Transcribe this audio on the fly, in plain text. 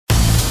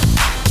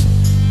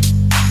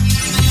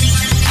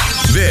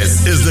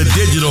This is the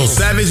Digital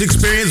Savage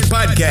Experience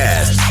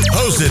Podcast,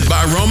 hosted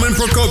by Roman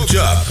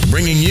Prokopchuk,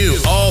 bringing you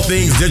all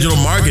things digital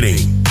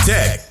marketing,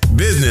 tech,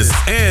 business,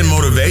 and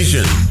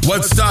motivation.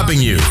 What's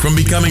stopping you from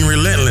becoming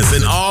relentless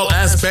in all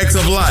aspects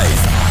of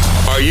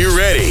life? Are you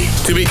ready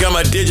to become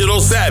a digital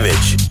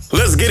savage?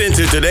 Let's get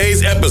into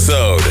today's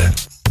episode.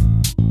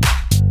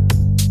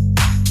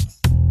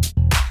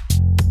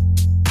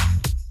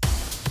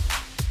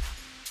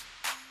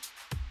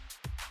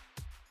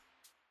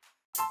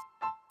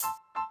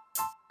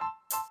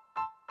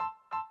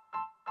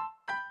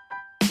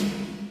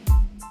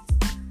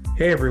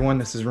 Hey everyone,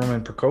 this is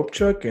Roman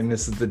Prokopchuk, and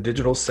this is the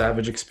Digital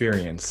Savage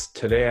Experience.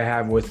 Today I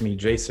have with me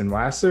Jason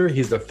Lasser.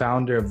 He's the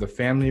founder of the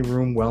Family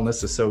Room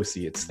Wellness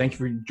Associates. Thank you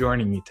for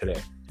joining me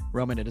today.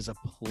 Roman, it is a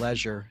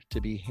pleasure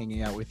to be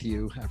hanging out with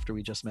you after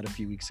we just met a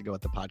few weeks ago at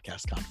the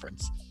podcast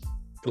conference.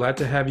 Glad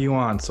to have you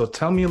on. So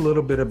tell me a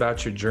little bit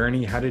about your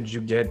journey. How did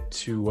you get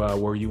to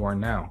where you are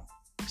now?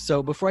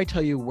 So before I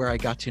tell you where I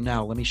got to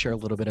now, let me share a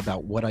little bit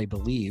about what I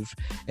believe.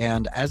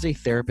 And as a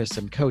therapist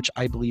and coach,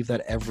 I believe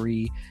that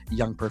every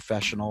young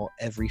professional,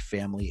 every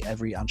family,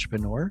 every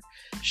entrepreneur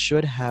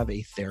should have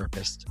a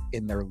therapist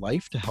in their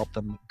life to help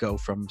them go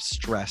from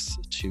stress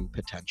to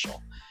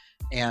potential.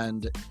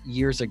 And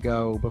years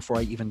ago, before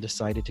I even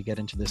decided to get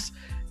into this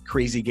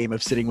crazy game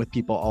of sitting with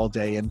people all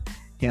day and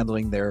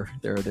handling their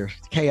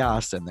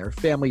chaos and their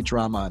family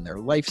drama and their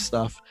life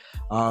stuff,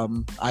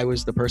 I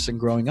was the person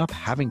growing up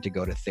having to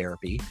go to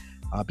therapy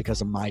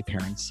because of my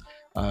parents'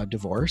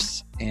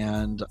 divorce.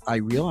 And I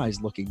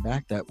realized looking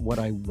back that what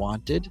I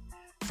wanted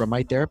from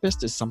my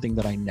therapist is something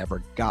that I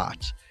never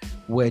got,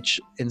 which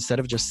instead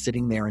of just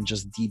sitting there and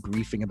just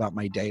debriefing about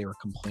my day or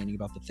complaining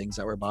about the things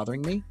that were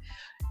bothering me,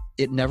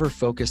 it never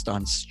focused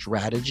on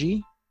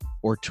strategy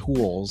or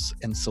tools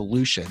and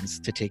solutions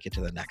to take it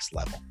to the next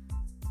level.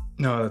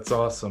 No, that's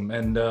awesome.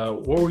 And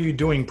what were you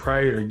doing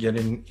prior to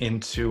getting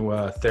into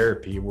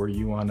therapy? Were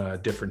you on a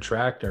different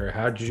track, or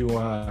how did you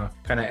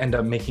kind of end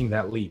up making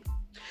that leap?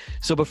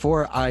 So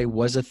before I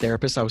was a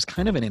therapist, I was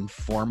kind of an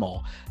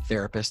informal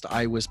therapist.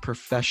 I was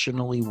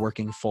professionally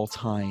working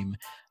full-time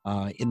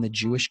in the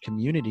Jewish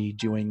community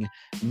doing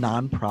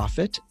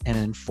nonprofit and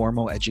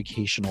informal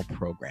educational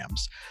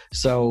programs.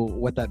 So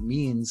what that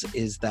means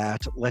is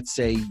that, let's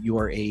say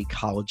you're a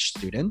college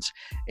student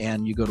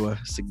and you go to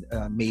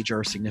a major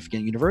or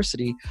significant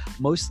university,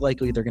 most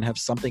likely they're going to have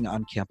something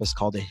on campus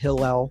called a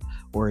Hillel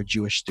or a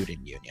Jewish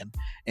Student Union.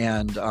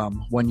 And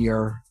 1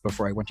 year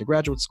before I went to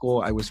graduate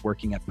school, I was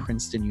working at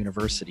Princeton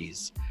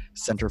University's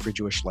Center for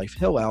Jewish Life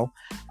Hillel.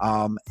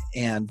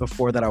 And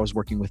before that, I was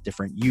working with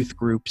different youth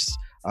groups,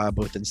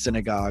 both in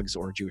synagogues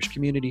or Jewish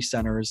community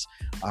centers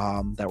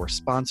that were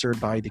sponsored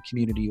by the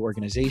community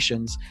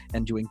organizations,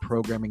 and doing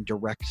programming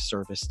direct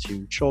service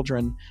to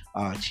children,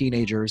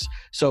 teenagers.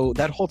 So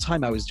that whole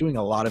time I was doing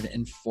a lot of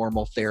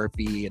informal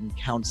therapy and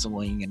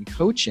counseling and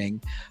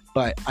coaching,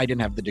 but I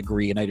didn't have the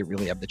degree and I didn't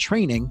really have the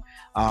training.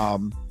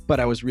 But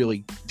I was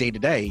really day to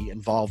day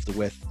involved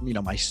with,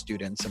 my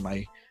students and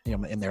my,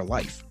 in their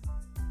life.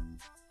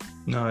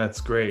 No, that's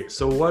great.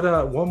 So what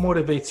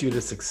motivates you to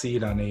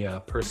succeed on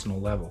a personal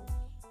level?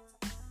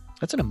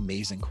 That's an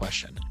amazing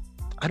question.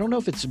 I don't know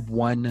if it's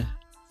one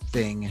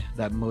thing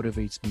that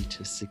motivates me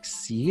to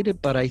succeed,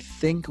 but I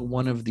think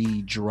one of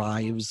the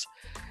drives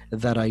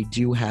that I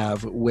do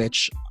have,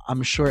 which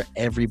I'm sure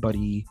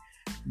everybody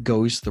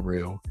goes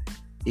through,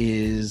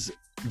 is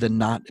the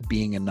not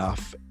being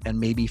enough. And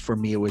maybe for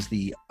me, it was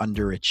the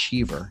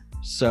underachiever.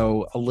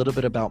 So a little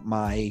bit about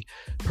my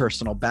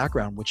personal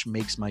background, which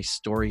makes my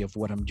story of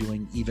what I'm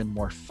doing even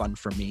more fun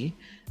for me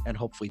and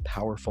hopefully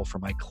powerful for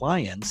my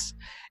clients,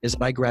 is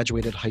that I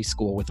graduated high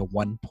school with a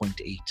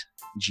 1.8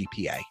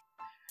 GPA.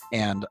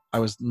 And I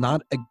was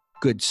not a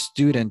good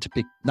student,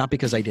 not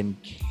because I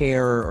didn't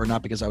care or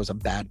not because I was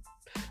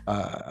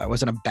I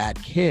wasn't a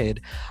bad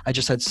kid. I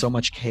just had so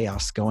much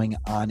chaos going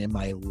on in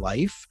my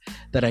life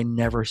that I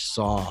never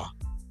saw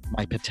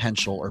my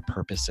potential or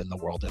purpose in the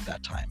world at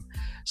that time.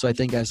 So I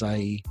think as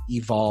I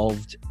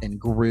evolved and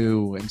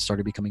grew and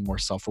started becoming more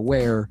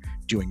self-aware,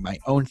 doing my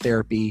own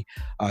therapy,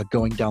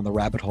 going down the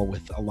rabbit hole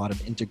with a lot of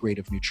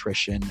integrative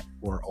nutrition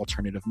or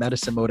alternative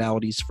medicine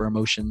modalities for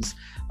emotions,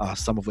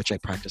 some of which I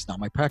practice now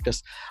in my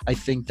practice, I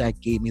think that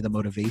gave me the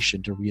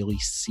motivation to really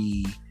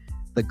see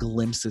the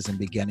glimpses and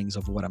beginnings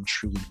of what I'm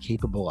truly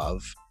capable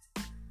of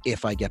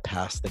if I get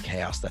past the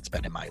chaos that's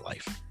been in my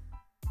life.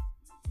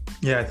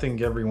 Yeah, I think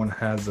everyone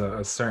has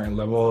a certain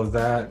level of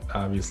that.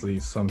 Obviously,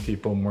 some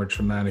people more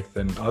traumatic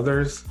than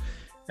others.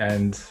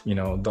 And,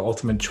 the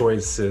ultimate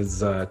choice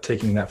is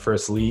taking that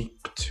first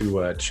leap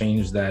to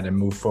change that and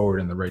move forward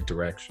in the right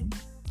direction.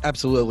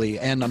 Absolutely.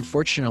 And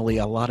unfortunately,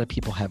 a lot of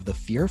people have the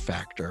fear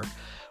factor,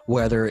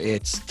 whether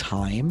it's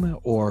time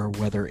or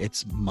whether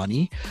it's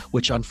money,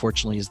 which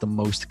unfortunately is the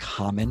most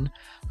common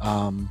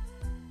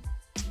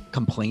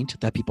complaint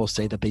that people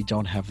say that they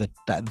don't have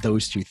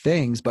those two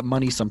things, but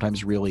money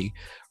sometimes really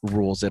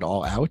rules it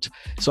all out.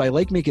 So I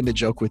like making the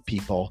joke with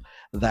people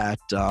that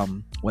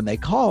when they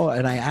call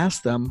and I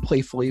ask them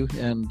playfully,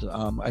 and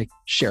I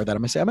share that,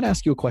 I'm going to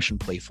ask you a question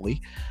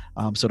playfully,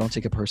 so don't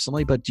take it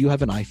personally, but do you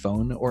have an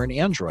iPhone or an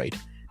Android?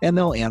 And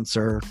they'll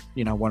answer,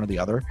 one or the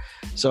other.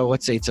 So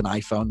let's say it's an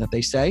iPhone that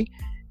they say.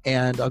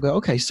 And I'll go,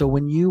 okay, so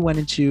when you went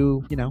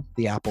into,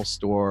 the Apple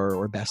Store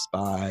or Best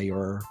Buy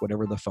or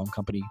whatever the phone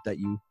company that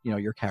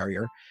your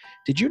carrier,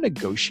 did you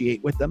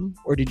negotiate with them,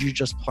 or did you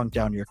just plunk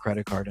down your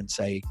credit card and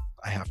say,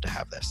 I have to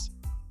have this?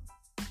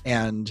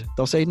 And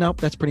they'll say,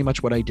 nope, that's pretty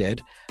much what I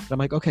did. And I'm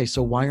like, okay,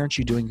 so why aren't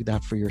you doing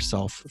that for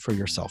yourself, for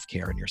your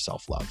self-care and your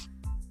self-love?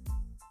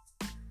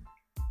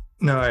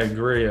 No, I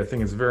agree. I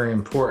think it's very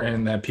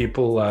important that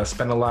people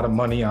spend a lot of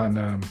money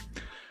on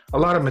a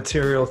lot of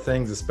material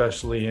things,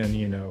 especially in,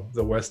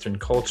 the Western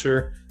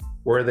culture,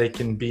 where they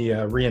can be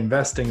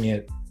reinvesting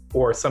it.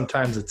 Or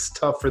sometimes it's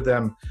tough for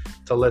them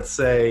to, let's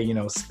say,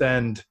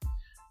 spend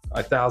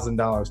 $1,000,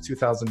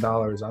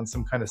 $2,000 on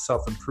some kind of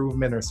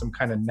self-improvement or some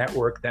kind of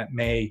network that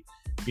may,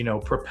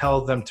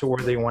 propel them to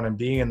where they want to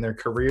be in their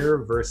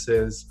career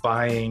versus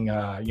buying,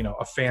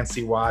 a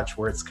fancy watch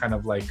where it's kind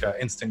of like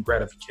instant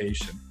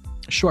gratification.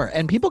 Sure.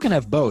 And people can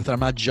have both.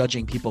 I'm not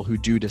judging people who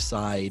do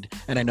decide,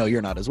 and I know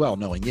you're not as well,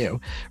 knowing you,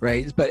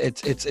 right? But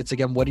it's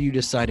again, what are you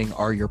deciding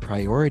are your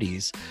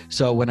priorities?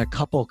 So when a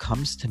couple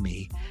comes to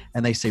me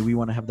and they say, we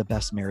want to have the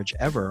best marriage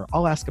ever,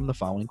 I'll ask them the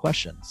following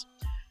questions.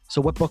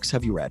 So what books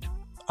have you read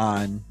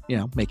on,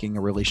 making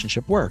a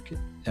relationship work,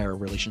 or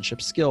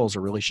relationship skills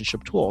or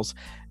relationship tools?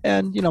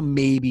 And,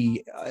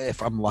 maybe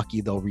if I'm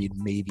lucky, they'll read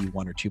maybe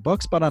 1 or 2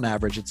 books, but on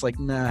average, it's like,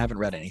 nah, I haven't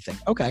read anything.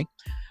 Okay.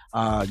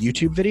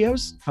 YouTube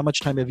videos. How much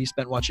time have you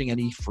spent watching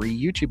any free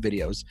YouTube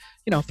videos?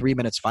 3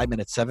 minutes, 5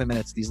 minutes, 7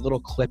 minutes, these little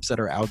clips that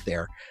are out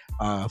there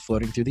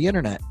floating through the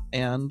internet.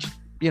 And,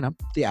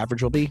 the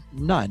average will be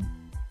none,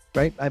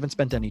 right? I haven't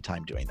spent any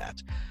time doing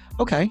that.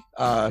 Okay.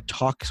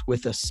 Talks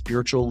with a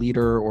spiritual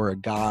leader or a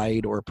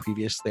guide or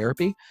previous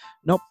therapy.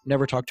 Nope.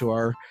 Never talked to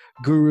our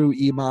guru,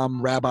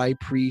 imam, rabbi,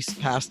 priest,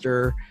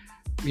 pastor,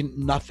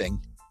 nothing.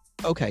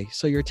 Okay.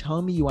 So you're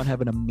telling me you want to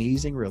have an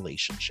amazing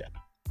relationship,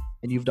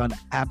 and you've done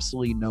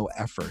absolutely no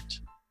effort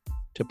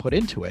to put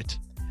into it.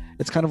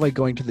 It's kind of like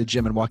going to the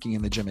gym and walking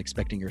in the gym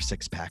expecting your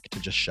 6-pack to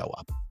just show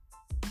up.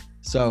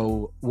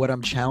 So what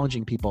I'm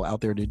challenging people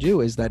out there to do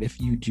is that if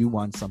you do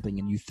want something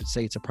and you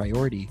say it's a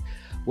priority,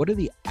 what are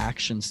the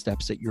action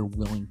steps that you're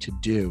willing to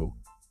do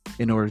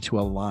in order to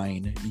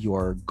align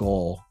your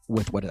goal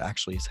with what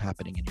actually is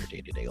happening in your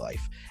day-to-day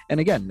life? And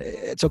again,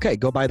 it's okay,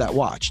 go buy that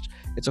watch.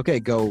 It's okay,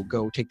 go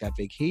take that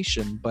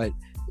vacation, but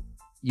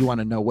you want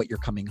to know what you're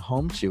coming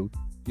home to,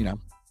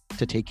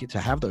 to take you to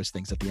have those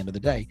things at the end of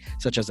the day,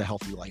 such as a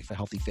healthy life, a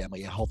healthy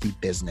family, a healthy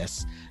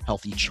business,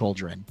 healthy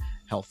children,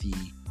 healthy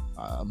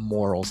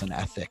morals and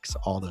ethics,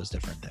 all those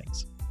different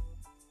things.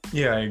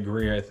 Yeah, I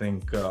agree. I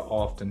think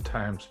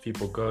oftentimes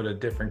people go to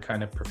different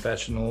kind of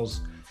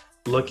professionals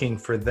looking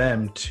for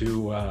them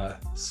to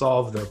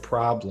solve their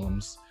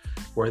problems,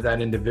 where that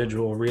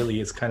individual really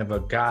is kind of a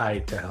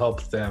guide to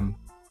help them,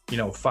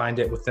 find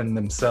it within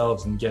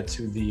themselves and get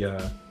to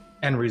the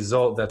end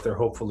result that they're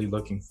hopefully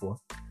looking for.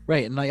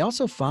 Right. And I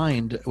also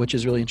find, which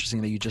is really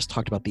interesting that you just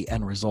talked about the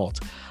end result,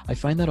 I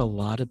find that a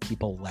lot of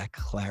people lack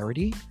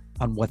clarity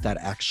on what that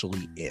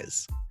actually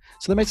is.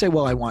 So they might say,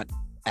 well, I want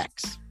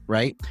X,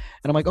 right?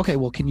 And I'm like, okay,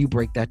 well, can you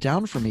break that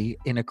down for me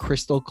in a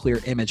crystal clear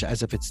image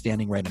as if it's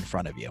standing right in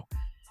front of you?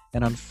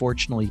 And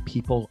unfortunately,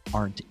 people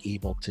aren't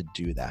able to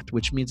do that,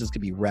 which means it's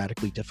going to be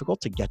radically difficult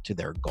to get to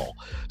their goal.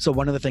 So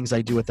one of the things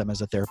I do with them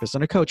as a therapist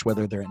and a coach,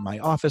 whether they're in my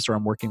office or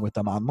I'm working with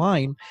them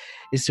online,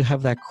 is to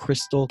have that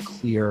crystal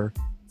clear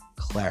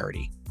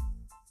clarity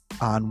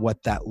on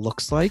what that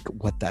looks like,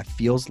 what that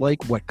feels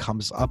like, what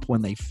comes up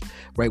when they,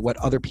 right? What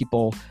other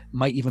people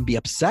might even be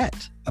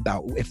upset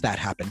about if that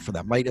happened for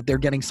them, right? If they're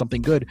getting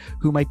something good,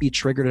 who might be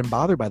triggered and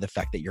bothered by the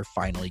fact that you're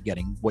finally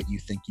getting what you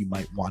think you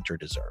might want or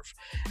deserve.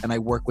 And I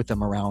work with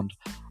them around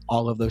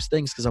all of those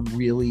things because I'm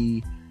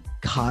really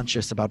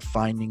conscious about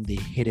finding the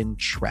hidden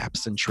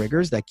traps and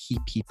triggers that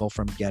keep people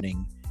from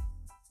getting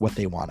what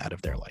they want out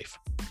of their life.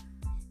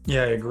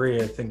 Yeah, I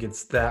agree. I think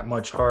it's that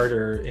much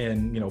harder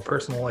in,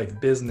 personal life,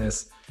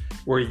 business,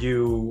 where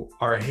you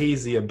are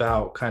hazy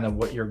about kind of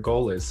what your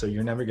goal is. So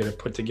you're never going to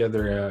put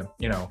together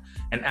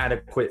an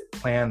adequate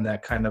plan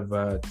that kind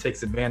of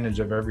takes advantage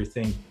of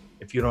everything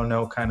if you don't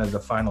know kind of the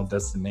final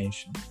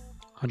destination.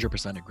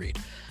 100% agreed.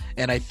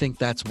 And I think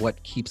that's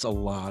what keeps a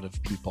lot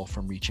of people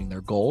from reaching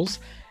their goals,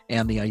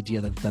 and the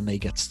idea that then they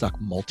get stuck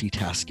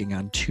multitasking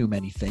on too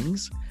many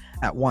things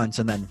at once,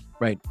 and then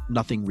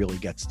nothing really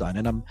gets done.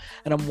 And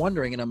I'm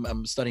wondering, and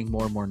I'm studying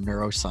more and more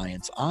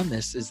neuroscience on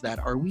this, is that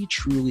are we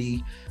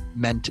truly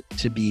meant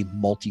to be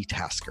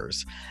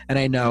multitaskers? And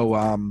I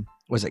know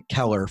was it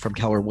Keller from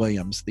Keller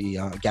Williams, the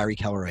Gary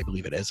Keller, I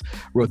believe it is,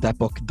 wrote that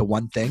book, The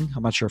One Thing.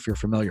 I'm not sure if you're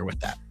familiar with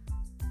that.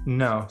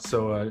 No.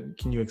 So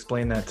can you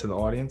explain that to the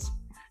audience?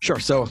 Sure.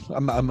 So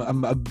I'm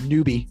a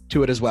newbie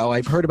to it as well.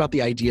 I've heard about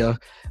the idea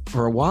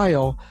for a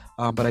while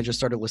but I just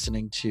started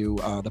listening to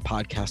the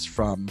podcast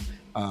from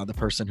the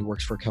person who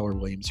works for Keller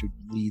Williams, who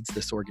leads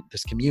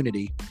this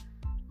community.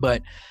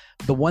 But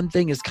the one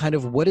thing is kind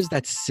of, what is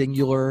that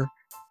singular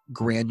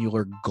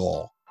granular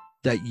goal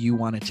that you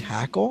want to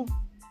tackle?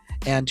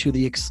 And to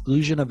the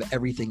exclusion of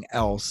everything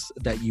else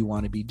that you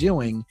want to be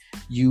doing,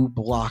 you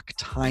block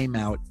time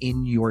out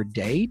in your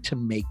day to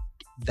make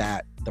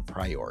that the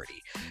priority.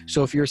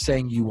 So if you're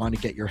saying you want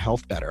to get your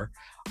health better,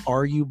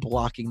 are you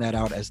blocking that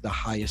out as the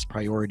highest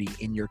priority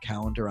in your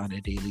calendar on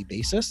a daily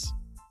basis?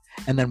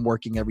 And then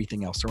working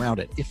everything else around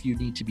it. If you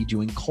need to be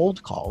doing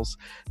cold calls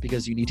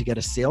because you need to get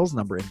a sales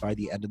number in by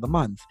the end of the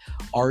month,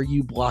 are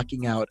you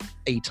blocking out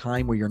a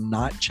time where you're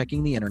not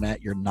checking the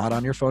internet, you're not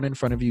on your phone in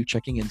front of you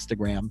checking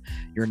Instagram,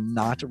 you're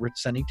not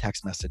sending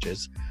text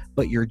messages,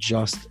 but you're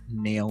just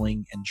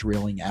nailing and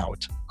drilling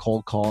out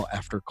cold call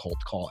after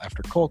cold call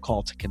after cold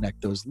call to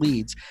connect those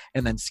leads,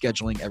 and then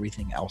scheduling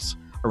everything else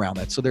around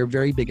that? So they're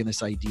very big in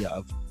this idea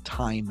of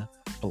time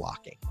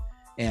blocking.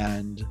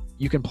 And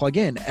you can plug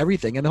in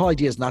everything. And the whole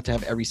idea is not to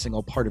have every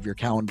single part of your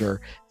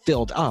calendar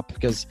filled up,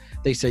 because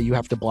they say you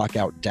have to block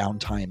out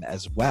downtime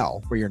as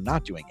well, where you're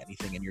not doing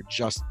anything and you're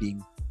just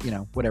being,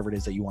 whatever it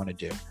is that you want to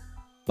do.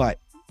 But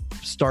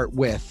start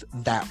with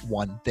that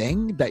one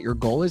thing that your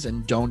goal is,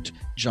 and don't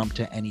jump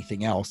to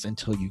anything else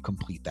until you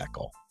complete that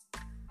goal.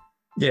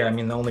 Yeah, I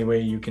mean, the only way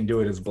you can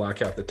do it is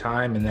block out the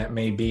time, and that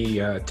may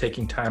be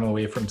taking time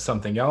away from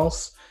something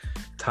else,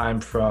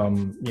 time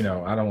from,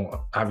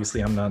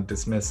 I'm not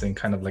dismissing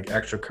kind of like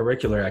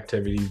extracurricular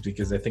activities,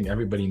 because I think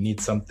everybody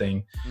needs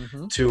something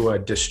to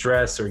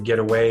distress or get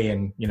away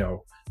and,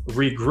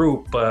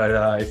 regroup.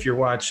 But if you're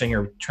watching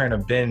or trying to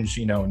binge,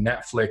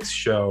 Netflix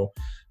show,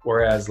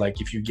 whereas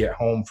like if you get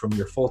home from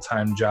your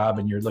full-time job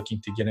and you're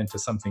looking to get into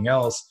something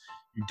else,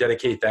 you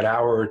dedicate that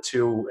hour or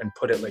two and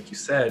put it, like you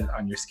said,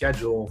 on your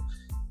schedule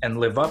and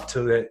live up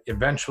to it.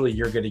 Eventually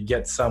you're going to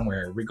get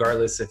somewhere,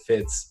 regardless if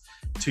it's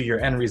to your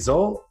end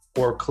result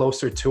or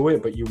closer to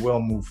it, but you will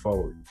move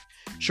forward.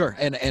 Sure.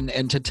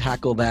 And to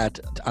tackle that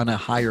on a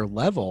higher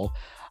level,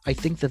 I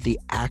think that the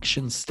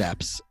action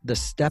steps, the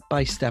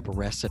step-by-step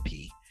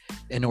recipe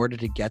in order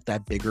to get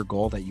that bigger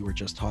goal that you were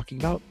just talking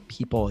about,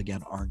 people,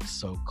 again, aren't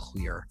so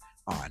clear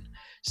on.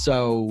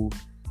 So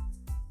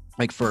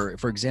like for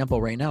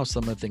example, right now,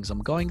 some of the things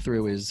I'm going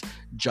through is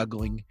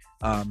juggling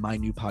my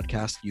new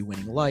podcast, You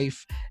Winning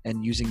Life,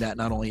 and using that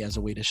not only as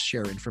a way to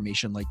share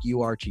information like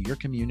you are to your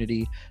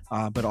community,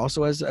 but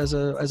also as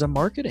a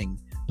marketing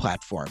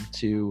platform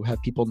to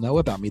have people know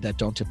about me that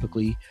don't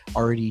typically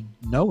already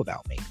know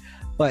about me.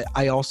 But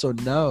I also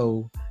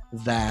know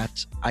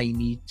that I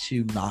need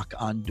to knock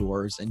on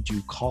doors and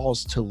do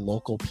calls to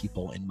local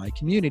people in my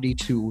community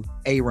to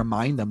A,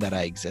 remind them that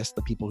I exist,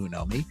 the people who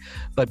know me,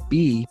 but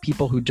B,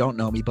 people who don't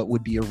know me but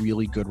would be a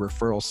really good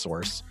referral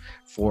source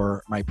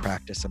for my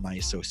practice and my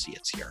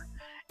associates here.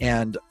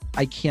 And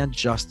I can't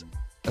just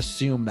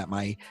assume that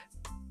my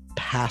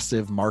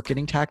passive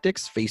marketing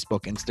tactics,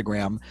 Facebook,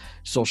 Instagram,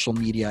 social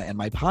media, and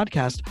my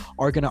podcast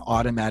are going to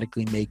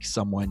automatically make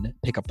someone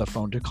pick up the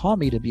phone to call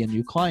me to be a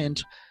new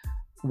client,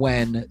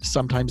 when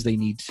sometimes they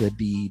need to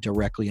be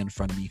directly in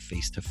front of me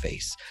face to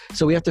face.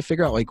 So we have to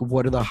figure out like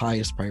what are the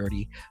highest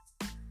priority,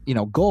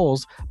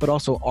 goals, but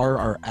also are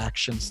our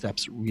action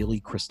steps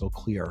really crystal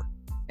clear?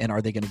 And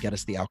are they going to get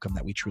us the outcome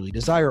that we truly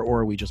desire,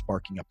 or are we just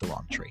barking up the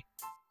wrong tree?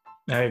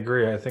 I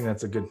agree. I think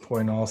that's a good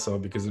point also,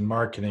 because in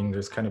marketing,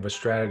 there's kind of a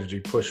strategy,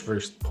 push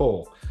versus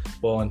pull.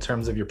 Well, in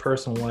terms of your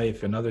personal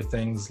life and other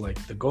things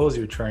like the goals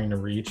you're trying to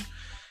reach,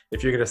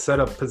 if you're going to set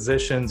up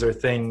positions or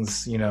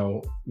things,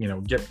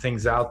 get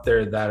things out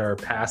there that are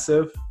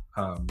passive.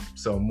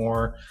 So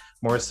more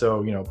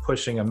so,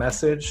 pushing a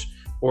message,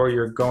 or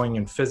you're going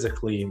in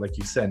physically, like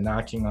you said,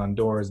 knocking on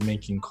doors,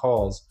 making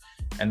calls.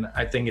 And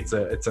I think it's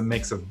a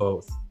mix of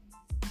both.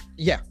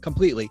 Yeah,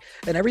 completely.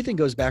 And everything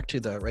goes back to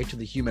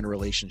the human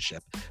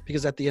relationship,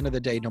 because at the end of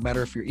the day, no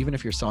matter even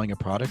if you're selling a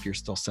product, you're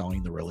still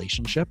selling the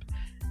relationship.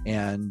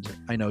 And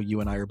I know you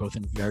and I are both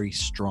in very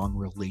strong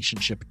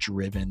relationship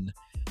driven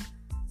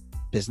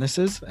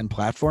businesses and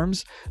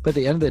platforms, but at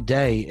the end of the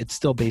day, it's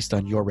still based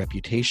on your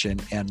reputation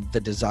and the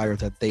desire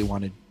that they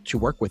wanted to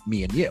work with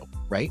me and you,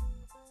 right?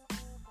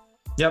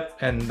 Yep.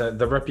 And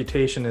the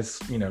reputation is,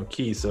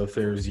 key. So if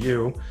there's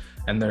you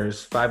and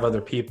there's 5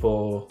 other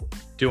people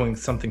doing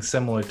something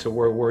similar to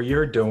where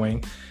you're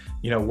doing,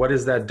 what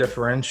is that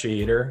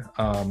differentiator?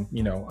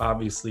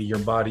 Obviously your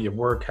body of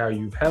work, how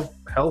you have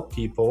helped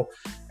people,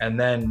 and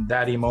then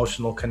that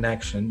emotional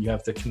connection. You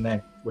have to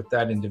connect with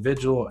that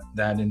individual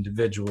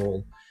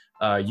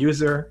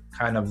user,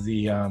 kind of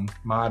the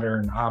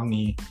modern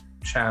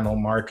omni-channel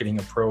marketing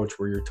approach,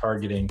 where you're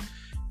targeting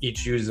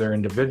each user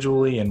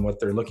individually and what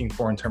they're looking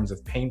for in terms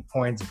of pain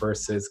points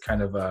versus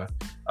kind of a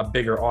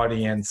bigger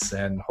audience,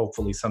 and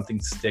hopefully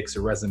something sticks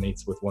or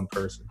resonates with one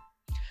person.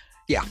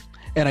 Yeah.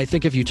 And I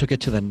think if you took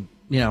it to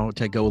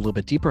to go a little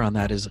bit deeper on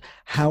that, is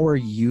how are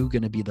you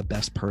going to be the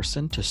best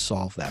person to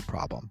solve that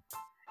problem?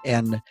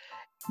 And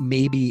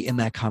maybe in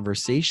that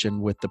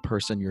conversation with the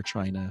person you're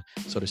trying to,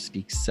 so to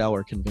speak, sell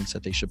or convince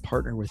that they should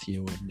partner with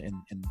you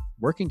and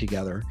working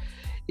together,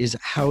 is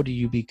how do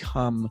you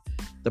become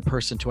the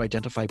person to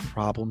identify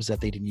problems that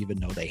they didn't even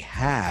know they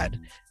had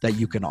that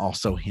you can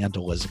also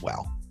handle as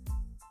well?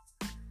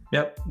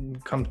 Yep,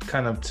 come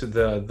kind of to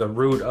the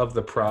root of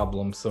the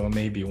problem. So it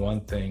may be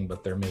one thing,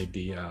 but there may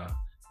be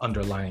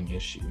underlying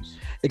issues.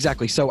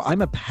 Exactly. So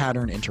I'm a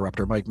pattern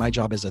interrupter. My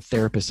job as a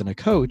therapist and a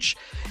coach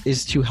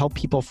is to help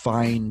people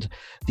find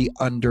the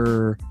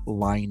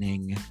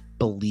underlining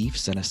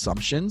beliefs and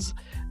assumptions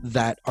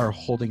that are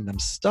holding them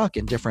stuck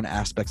in different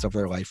aspects of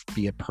their life,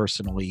 be it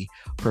personally,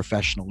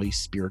 professionally,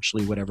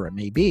 spiritually, whatever it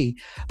may be.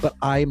 But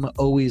I'm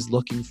always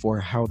looking for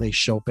how they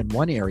show up in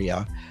one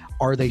area.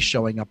 Are they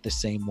showing up the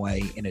same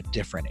way in a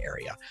different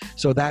area?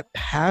 So that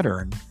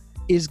pattern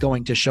is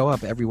going to show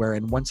up everywhere.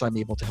 And once I'm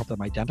able to help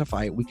them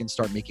identify it, we can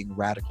start making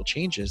radical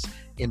changes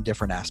in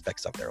different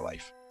aspects of their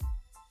life.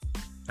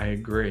 I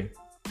agree.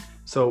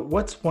 So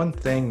what's one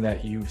thing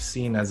that you've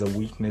seen as a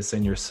weakness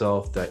in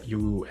yourself that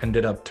you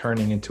ended up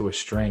turning into a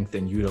strength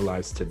and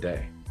utilize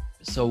today?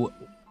 So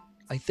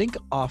I think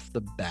off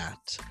the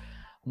bat,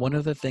 one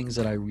of the things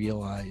that I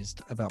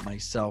realized about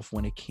myself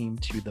when it came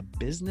to the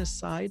business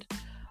side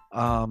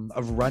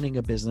of running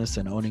a business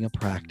and owning a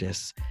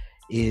practice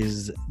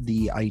is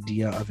the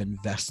idea of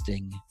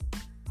investing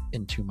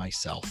into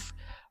myself.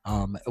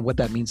 What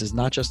that means is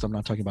not just, I'm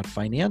not talking about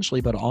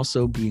financially, but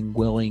also being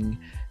willing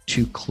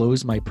to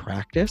close my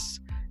practice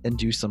and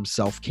do some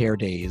self-care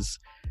days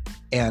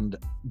and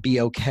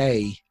be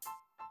okay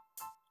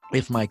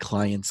if my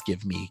clients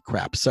give me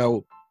crap.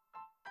 So,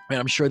 and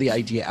I'm sure the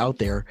idea out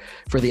there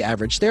for the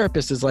average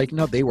therapist is like,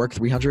 no, they work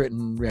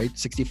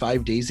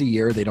 365 days a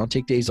year. They don't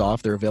take days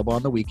off. They're available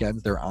on the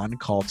weekends. They're on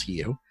call to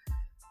you.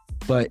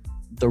 But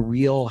the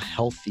real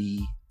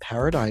healthy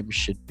paradigm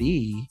should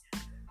be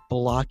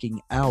blocking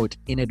out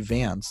in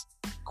advance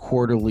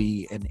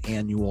quarterly and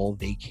annual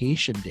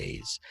vacation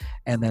days,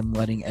 and then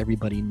letting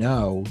everybody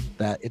know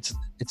that it's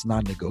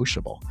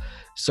non-negotiable.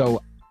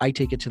 So I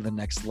take it to the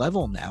next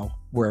level now,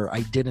 where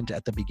I didn't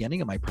at the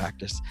beginning of my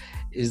practice,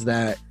 is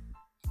that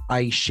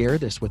I share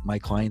this with my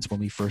clients when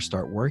we first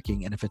start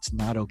working, and if it's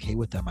not okay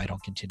with them, I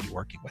don't continue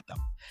working with them.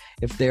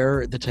 If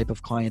they're the type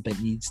of client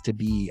that needs to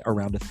be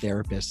around a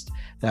therapist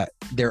that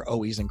they're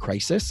always in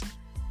crisis,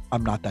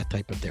 I'm not that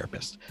type of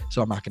therapist,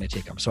 so I'm not going to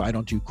take them. So I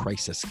don't do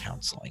crisis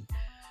counseling.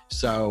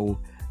 So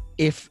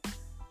if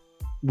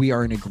we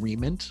are in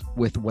agreement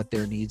with what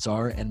their needs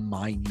are and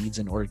my needs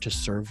in order to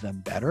serve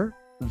them better,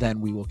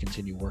 then we will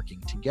continue working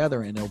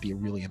together, and it'll be a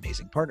really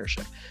amazing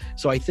partnership.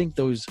 So I think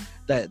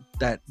that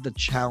the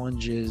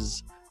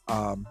challenges,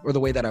 or the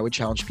way that I would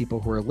challenge people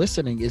who are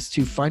listening, is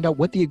to find out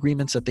what the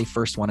agreements that they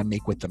first want to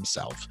make with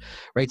themselves,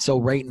 right? So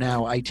right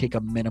now I take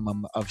a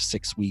minimum of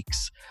 6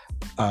 weeks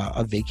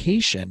of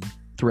vacation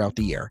throughout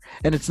the year,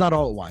 and it's not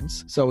all at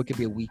once. So it could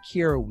be a week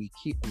here, a week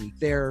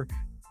there,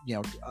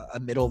 a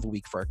middle of the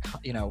week for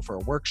a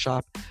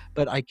workshop,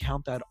 but I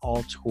count that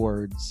all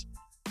towards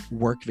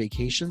work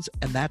vacations,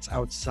 and that's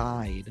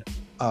outside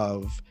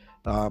of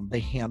the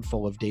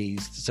handful of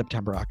days,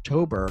 September,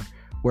 October,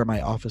 where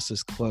my office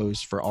is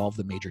closed for all of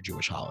the major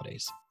Jewish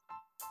holidays.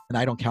 And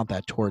I don't count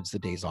that towards the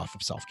days off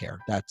of self-care.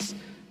 That's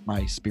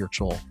my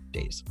spiritual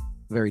days,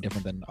 very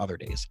different than other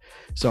days.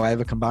 So I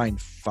have a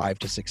combined 5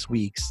 to 6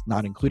 weeks,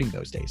 not including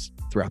those days,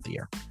 throughout the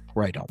year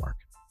where I don't work.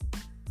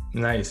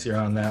 Nice. You're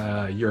on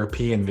that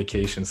European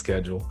vacation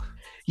schedule.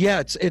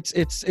 Yeah,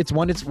 it's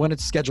when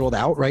it's scheduled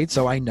out, right?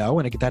 So I know,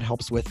 and that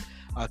helps with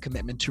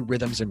commitment to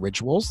rhythms and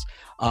rituals.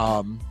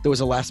 There was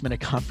a last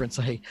minute conference.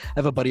 I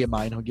have a buddy of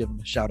mine, I'll give him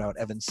a shout out,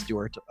 Evan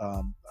Stewart,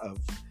 of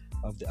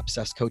the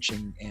Obsessed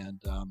Coaching,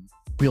 and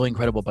really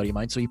incredible buddy of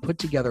mine. So he put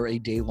together a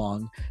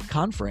day-long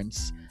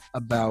conference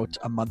about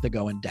a month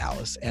ago in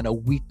Dallas, and a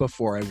week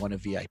before I won a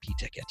VIP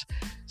ticket.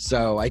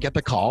 So I get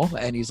the call,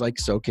 and he's like,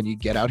 so can you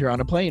get out here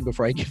on a plane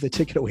before I give the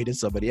ticket away to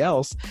somebody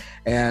else?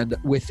 And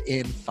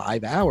within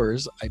 5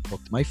 hours, I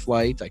booked my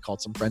flight. I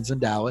called some friends in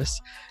Dallas,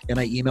 and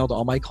I emailed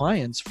all my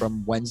clients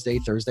from Wednesday,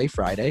 Thursday,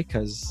 Friday,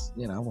 because,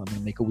 I'm going to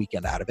make a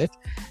weekend out of it.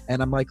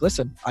 And I'm like,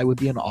 listen, I would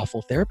be an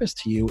awful therapist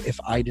to you if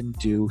I didn't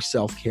do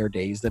self-care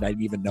days that I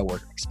didn't even know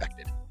were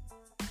expected.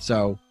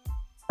 So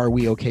are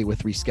we okay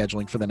with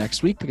rescheduling for the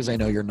next week? Because I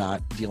know you're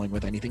not dealing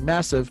with anything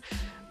massive.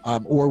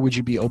 Or would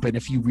you be open,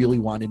 if you really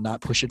want to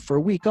not push it for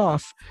a week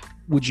off,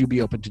 would you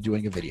be open to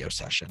doing a video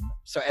session?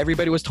 So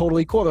everybody was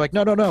totally cool. They're like,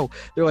 no.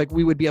 They're like,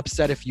 we would be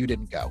upset if you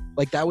didn't go.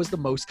 Like, that was the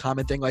most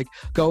common thing. Like,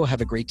 go,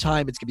 have a great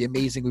time. It's going to be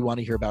amazing. We want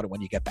to hear about it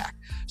when you get back.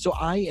 So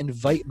I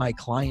invite my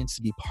clients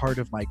to be part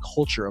of my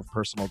culture of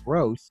personal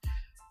growth,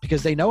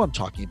 because they know I'm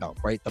talking about,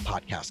 right, the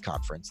podcast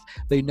conference.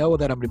 They know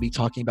that I'm going to be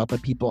talking about the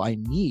people I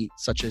meet,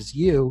 such as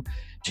you,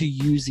 to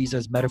use these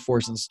as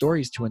metaphors and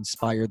stories to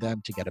inspire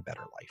them to get a better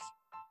life.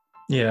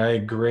 Yeah, I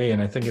agree.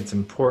 And I think it's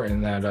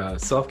important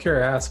that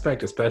self-care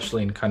aspect,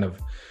 especially in kind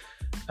of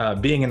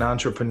being an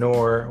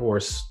entrepreneur or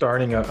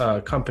starting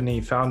a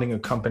company, founding a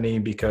company,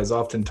 because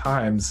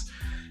oftentimes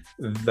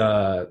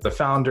the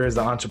founders,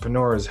 the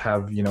entrepreneurs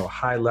have, you know,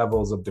 high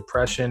levels of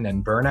depression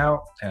and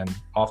burnout, and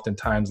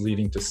oftentimes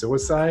leading to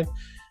suicide.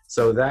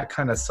 So that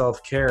kind of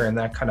self-care and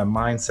that kind of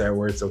mindset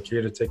where it's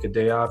okay to take a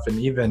day off, and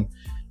even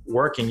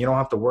working, you don't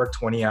have to work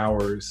 20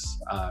 hours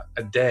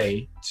a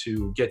day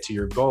to get to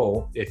your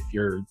goal. If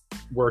you're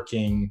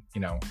working,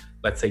 you know,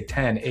 let's say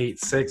 10, 8,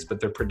 6, but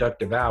they're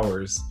productive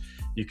hours,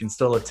 you can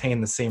still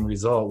attain the same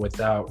result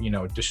without, you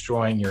know,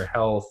 destroying your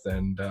health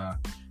and,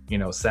 you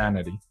know,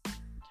 sanity.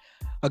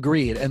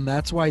 Agreed. And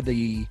that's why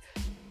the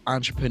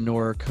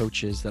entrepreneur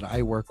coaches that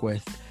I work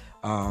with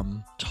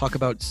talk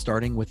about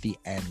starting with the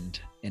end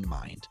in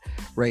mind,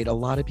 right? A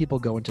lot of people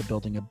go into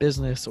building a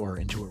business or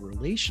into a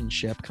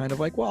relationship kind of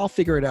like, well, I'll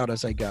figure it out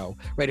as I go,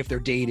 right? If they're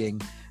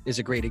dating is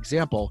a great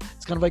example.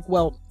 It's kind of like,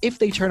 well, if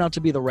they turn out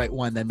to be the right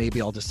one, then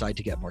maybe I'll decide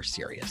to get more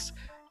serious.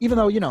 Even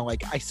though, you know,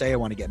 like I say I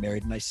want to get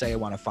married and I say I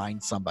want to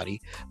find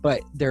somebody,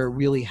 but they're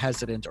really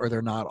hesitant or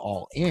they're not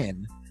all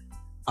in.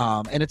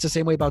 And it's the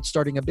same way about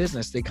starting a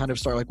business. They kind of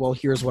start like, well,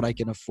 here's what I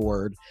can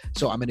afford.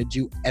 So I'm going to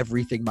do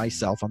everything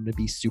myself. I'm going to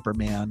be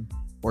Superman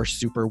or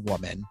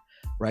Superwoman,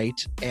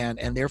 right? And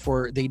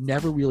therefore they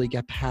never really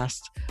get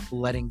past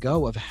letting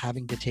go of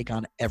having to take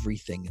on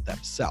everything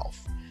themselves.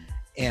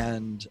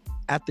 And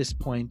at this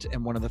point,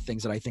 and one of the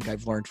things that I think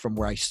I've learned from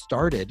where I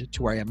started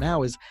to where I am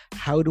now is,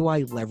 how do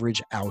I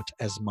leverage out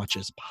as much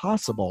as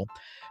possible?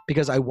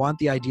 Because I want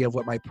the idea of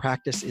what my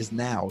practice is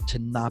now to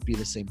not be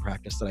the same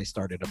practice that I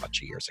started a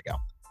bunch of years ago.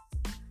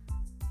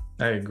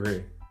 I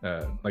agree.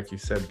 Like you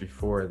said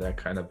before, that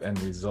kind of end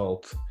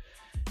result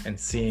and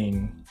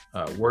seeing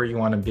where you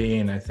want to be.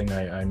 And I think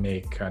I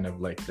make kind of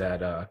like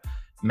that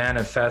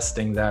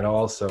manifesting that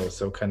also.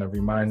 So kind of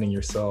reminding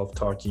yourself,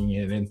 talking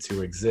it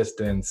into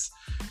existence,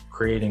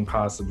 creating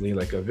possibly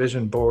like a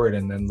vision board,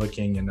 and then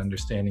looking and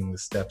understanding the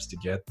steps to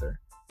get there.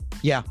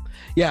 Yeah.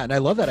 And I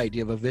love that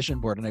idea of a vision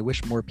board, and I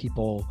wish more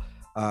people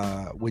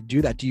would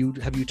do that.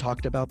 Have you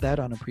talked about that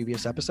on a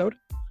previous episode?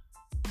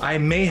 I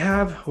may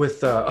have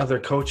with other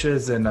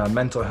coaches and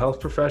mental health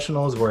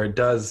professionals, where it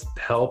does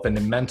help, and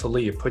then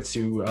mentally it puts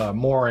you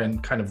more in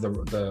kind of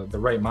the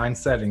right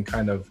mindset and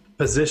kind of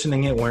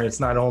positioning it where it's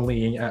not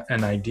only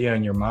an idea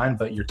in your mind,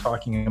 but you're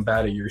talking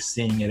about it, you're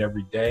seeing it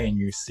every day, and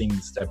you're seeing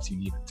the steps you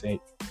need to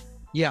take.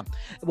 Yeah.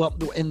 Well,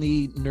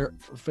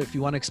 if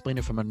you want to explain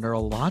it from a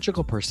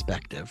neurological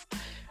perspective,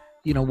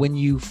 you know, when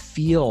you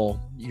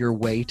feel your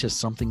way to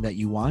something that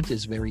you want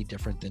is very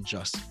different than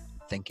just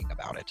thinking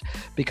about it,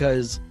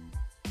 because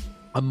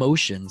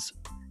emotions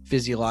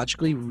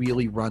physiologically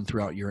really run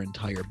throughout your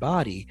entire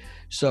body.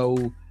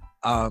 So,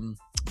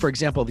 for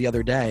example, the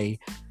other day,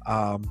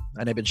 and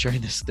I've been sharing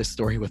this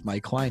story with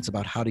my clients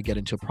about how to get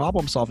into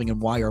problem solving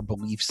and why our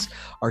beliefs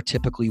are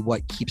typically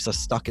what keeps us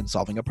stuck in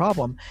solving a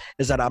problem,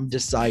 is that I'm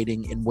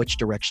deciding in which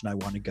direction I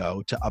want to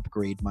go to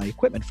upgrade my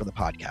equipment for the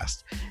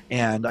podcast.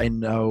 And I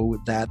know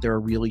that there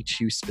are really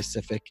two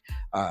specific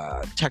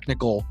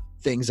technical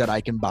things that I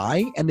can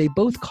buy, and they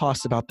both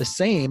cost about the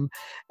same.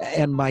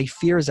 And my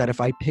fear is that if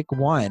I pick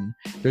one,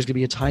 there's going to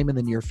be a time in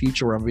the near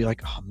future where I'm going to be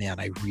like, oh man,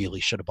 I really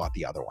should have bought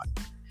the other one.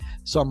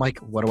 So I'm like,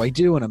 what do I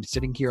do? And I'm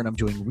sitting here and I'm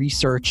doing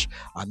research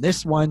on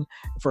this one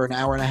for an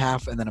hour and a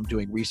half, and then I'm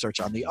doing research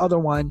on the other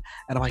one.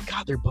 And I'm like,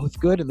 God, they're both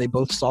good and they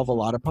both solve a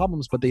lot of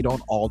problems, but they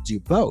don't all do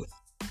both.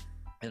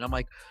 And I'm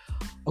like,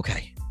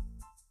 okay,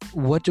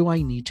 what do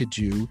I need to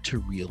do to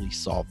really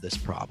solve this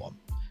problem?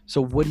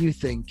 So what do you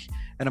think?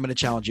 And I'm going to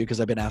challenge you,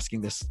 because I've been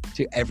asking this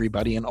to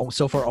everybody, and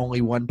so far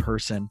only one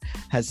person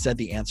has said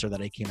the answer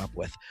that I came up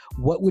with.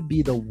 What would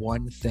be the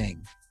one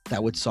thing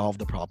that would solve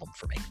the problem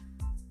for me?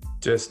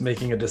 Just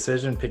making a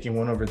decision, picking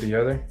one over the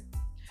other.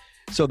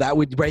 So that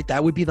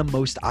would be the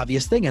most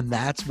obvious thing. And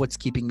that's what's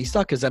keeping me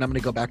stuck, because then I'm going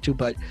to go back to,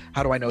 but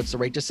how do I know it's the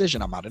right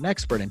decision? I'm not an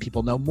expert and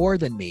people know more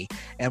than me.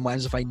 And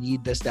what if I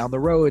need this down the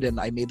road and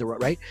I made the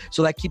right?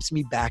 So that keeps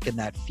me back in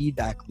that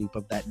feedback loop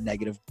of that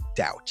negative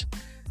doubt.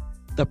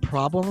 The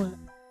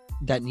problem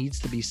that needs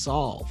to be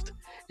solved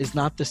is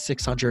not the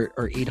 $600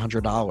 or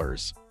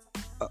 $800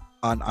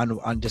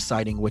 on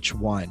deciding which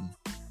one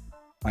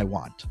I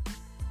want.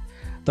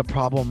 The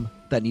problem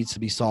that needs to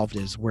be solved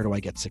is, where do I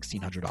get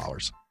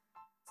 $1,600?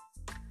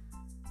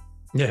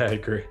 Yeah, I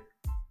agree.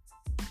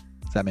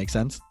 Does that make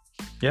sense?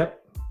 Yep.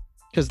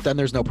 Because then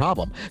there's no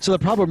problem. So the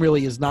problem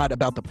really is not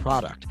about the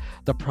product.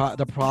 The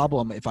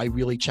problem, if I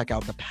really check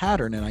out the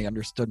pattern and I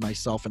understood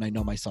myself and I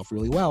know myself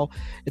really well,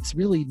 it's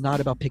really not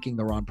about picking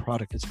the wrong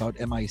product. It's about,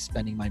 am I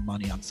spending my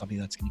money on something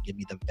that's going to give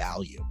me the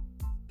value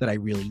that I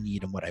really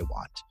need and what I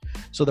want?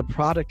 So the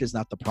product is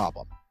not the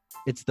problem.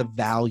 It's the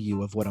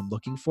value of what I'm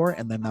looking for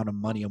and the amount of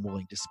money I'm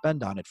willing to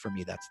spend on it. For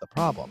me, that's the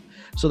problem.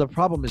 So the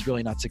problem is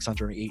really not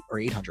 $600 or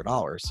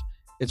 $800.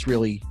 It's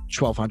really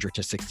 $1,200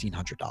 to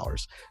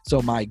 $1,600.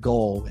 So my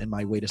goal and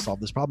my way to solve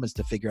this problem is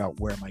to figure out,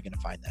 where am I going to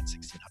find that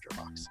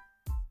 $1,600?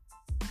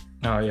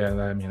 Oh yeah,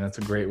 I mean, that's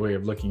a great way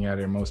of looking at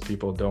it. Most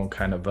people don't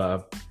kind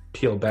of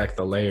peel back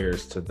the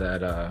layers to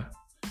that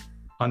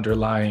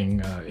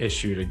underlying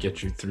issue to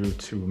get you through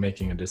to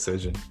making a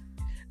decision.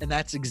 And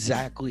that's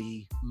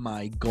exactly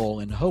my goal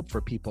and hope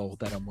for people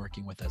that I'm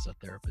working with as a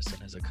therapist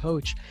and as a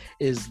coach,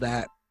 is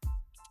that,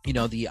 you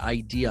know, the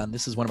idea, and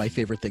this is one of my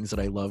favorite things that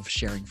I love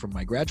sharing from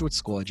my graduate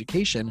school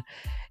education,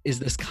 is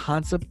this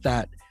concept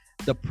that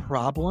the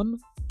problem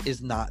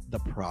is not the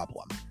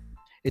problem.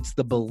 It's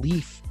the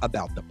belief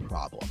about the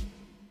problem.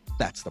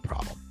 That's the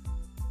problem.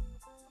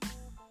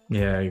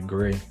 Yeah, I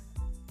agree.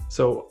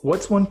 So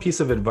what's one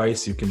piece of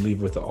advice you can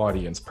leave with the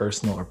audience,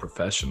 personal or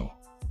professional?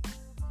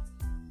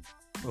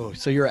 Oh,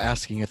 so you're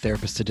asking a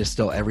therapist to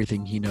distill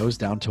everything he knows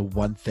down to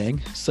one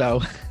thing.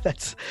 So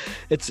that's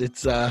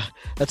a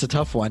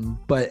tough one.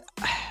 But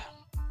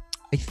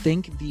I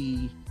think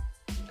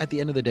at the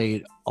end of the day,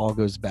 it all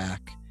goes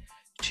back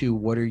to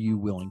what are you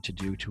willing to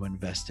do to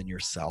invest in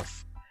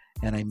yourself?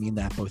 And I mean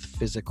that both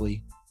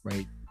physically,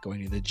 right?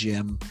 Going to the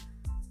gym,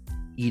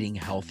 eating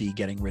healthy,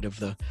 getting rid of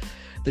the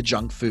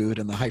junk food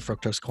and the high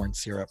fructose corn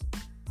syrup.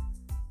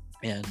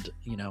 And,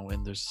 you know,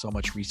 and there's so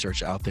much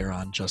research out there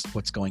on just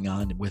what's going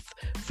on with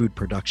food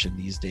production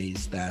these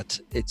days that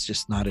it's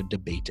just not a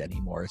debate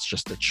anymore. It's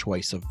just a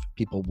choice of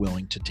people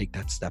willing to take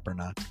that step or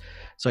not.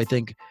 So I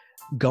think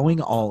going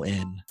all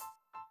in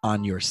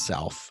on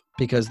yourself,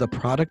 because the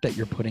product that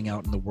you're putting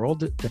out in the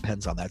world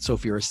depends on that. So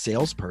if you're a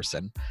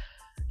salesperson,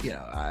 you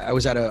know, I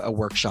was at a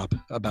workshop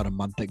about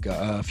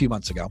a few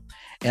months ago,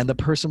 and the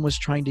person was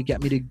trying to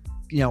get me to,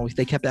 you know,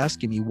 they kept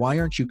asking me, why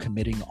aren't you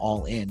committing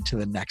all in to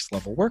the next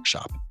level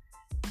workshop?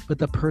 But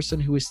the person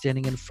who was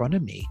standing in front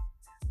of me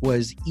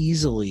was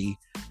easily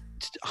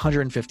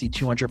 150,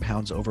 200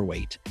 pounds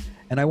overweight.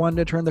 And I wanted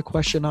to turn the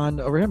question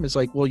on over him. It's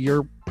like, well,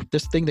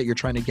 this thing that you're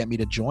trying to get me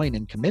to join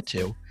and commit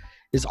to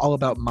is all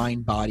about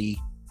mind, body,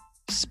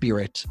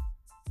 spirit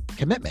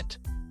commitment.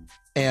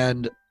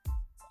 And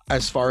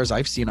as far as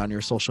I've seen on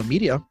your social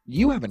media,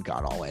 you haven't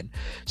gone all in.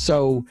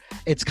 So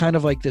it's kind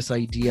of like this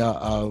idea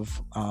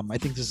of, I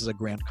think this is a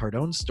Grant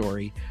Cardone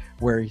story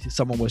where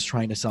someone was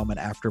trying to sell him an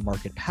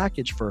aftermarket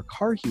package for a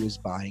car he was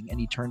buying. And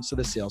he turns to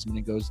the salesman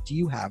and goes, do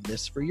you have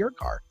this for your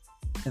car?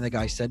 And the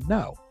guy said,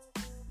 no.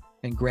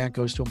 And Grant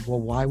goes to him,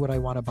 well, why would I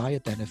want to buy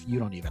it then if you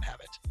don't even have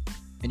it?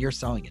 And you're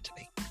selling it to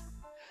me.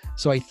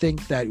 So I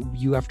think that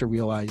you have to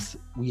realize,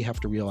 we have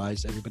to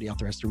realize, everybody out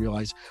there has to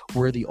realize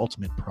we're the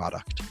ultimate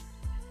product.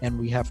 And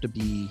we have to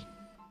be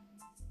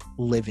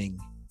living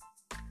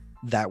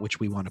that which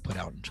we want to put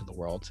out into the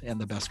world. And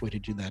the best way to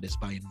do that is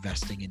by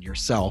investing in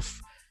yourself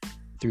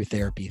through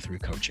therapy, through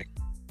coaching.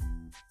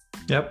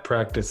 Yep,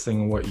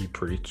 practicing what you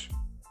preach.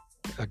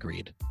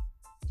 Agreed.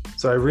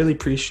 So I really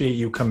appreciate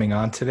you coming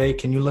on today.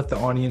 Can you let the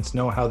audience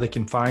know how they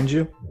can find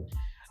you?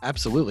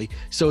 Absolutely.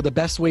 So the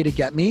best way to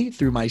get me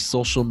through my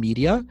social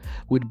media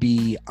would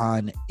be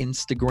on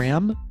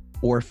Instagram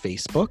or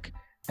Facebook.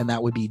 And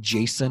that would be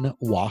Jason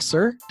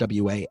Wasser,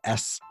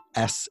 WASSER,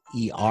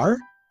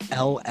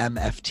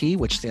 LMFT,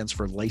 which stands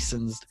for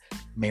Licensed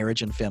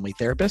Marriage and Family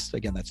Therapist.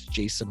 Again, that's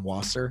Jason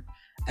Wasser,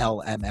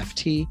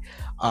 LMFT.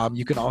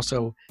 You can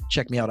also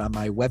check me out on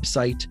my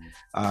website,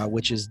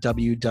 which is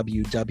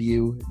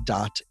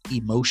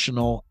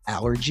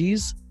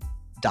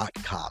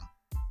www.emotionalallergies.com.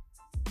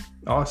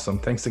 Awesome.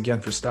 Thanks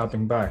again for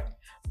stopping by.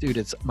 Dude,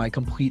 it's my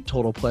complete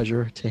total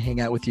pleasure to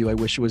hang out with you. I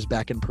wish it was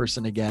back in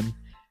person again,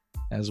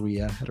 as we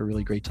had a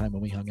really great time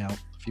when we hung out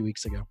a few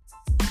weeks ago.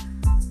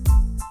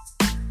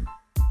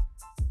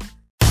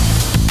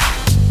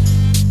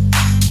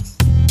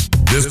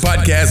 This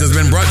podcast has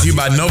been brought to you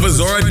by Nova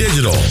Zora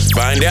Digital.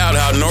 Find out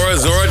how Nova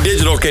Zora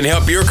Digital can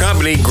help your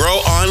company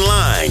grow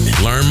online.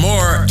 Learn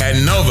more at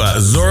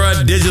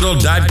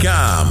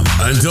novazoradigital.com.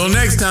 Until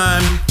next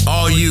time,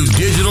 all you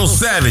digital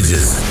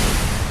savages.